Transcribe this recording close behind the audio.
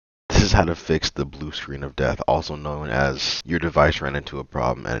is how to fix the blue screen of death, also known as your device ran into a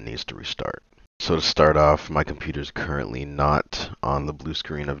problem and it needs to restart. So to start off, my computer is currently not on the blue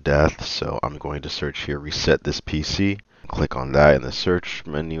screen of death, so I'm going to search here, reset this PC. Click on that in the search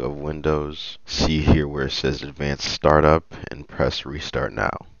menu of Windows. See here where it says Advanced Startup and press Restart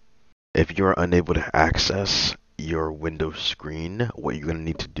Now. If you're unable to access your Windows screen, what you're going to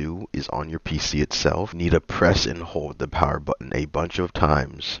need to do is on your PC itself, you need to press and hold the power button a bunch of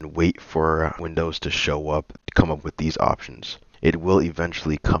times and wait for Windows to show up, to come up with these options. It will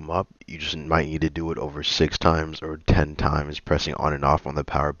eventually come up. You just might need to do it over 6 times or 10 times, pressing on and off on the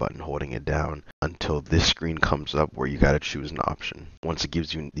power button, holding it down until this screen comes up where you got to choose an option. Once it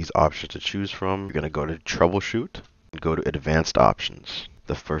gives you these options to choose from, you're going to go to Troubleshoot and go to Advanced Options.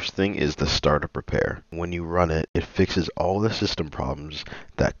 The first thing is the startup repair. When you run it, it fixes all the system problems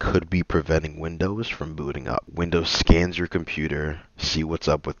that could be preventing Windows from booting up. Windows scans your computer, see what's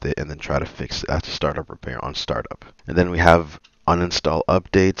up with it, and then try to fix it. That's a startup repair on startup. And then we have uninstall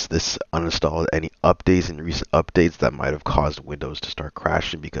updates. This uninstalls any updates and recent updates that might have caused Windows to start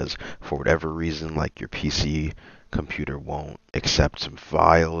crashing because for whatever reason, like your PC computer won't accept some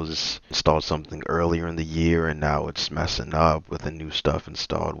files, installed something earlier in the year and now it's messing up with the new stuff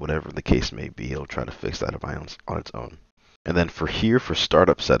installed, whatever the case may be. It'll try to fix that on its own. And then for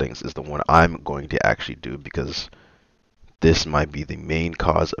startup settings is the one I'm going to actually do because this might be the main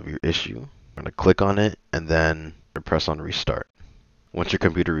cause of your issue. I'm going to click on it and then press on restart. Once your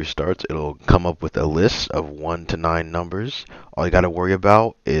computer restarts, it'll come up with a list of 1 to 9 numbers. All you got to worry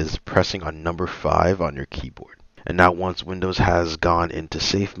about is pressing on number 5 on your keyboard. And now once Windows has gone into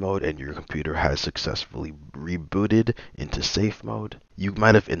safe mode and your computer has successfully rebooted into safe mode, you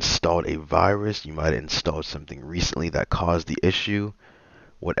might have installed a virus, you might have installed something recently that caused the issue.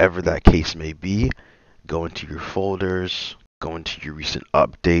 Whatever that case may be, go into your folders, go into your recent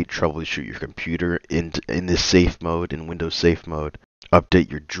update, troubleshoot your computer in this safe mode, in Windows safe mode. Update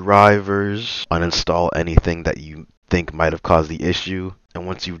your drivers, uninstall anything that you think might have caused the issue. And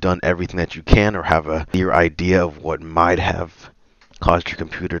once you've done everything that you can or have a clear idea of what might have caused your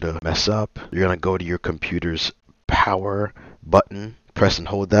computer to mess up, you're going to go to your computer's power button, press and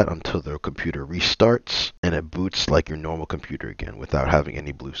hold that until the computer restarts and it boots like your normal computer again without having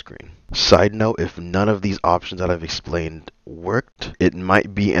any blue screen. Side note, if none of these options that I've explained worked, it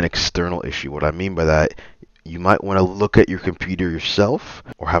might be an external issue. What I mean by that, you might want to look at your computer yourself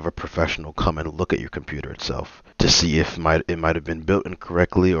or have a professional come and look at your computer itself to see if it might have been built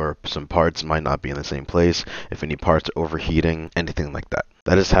incorrectly or some parts might not be in the same place, if any parts are overheating, anything like that.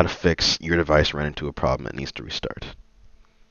 That is how to fix your device ran into a problem and needs to restart.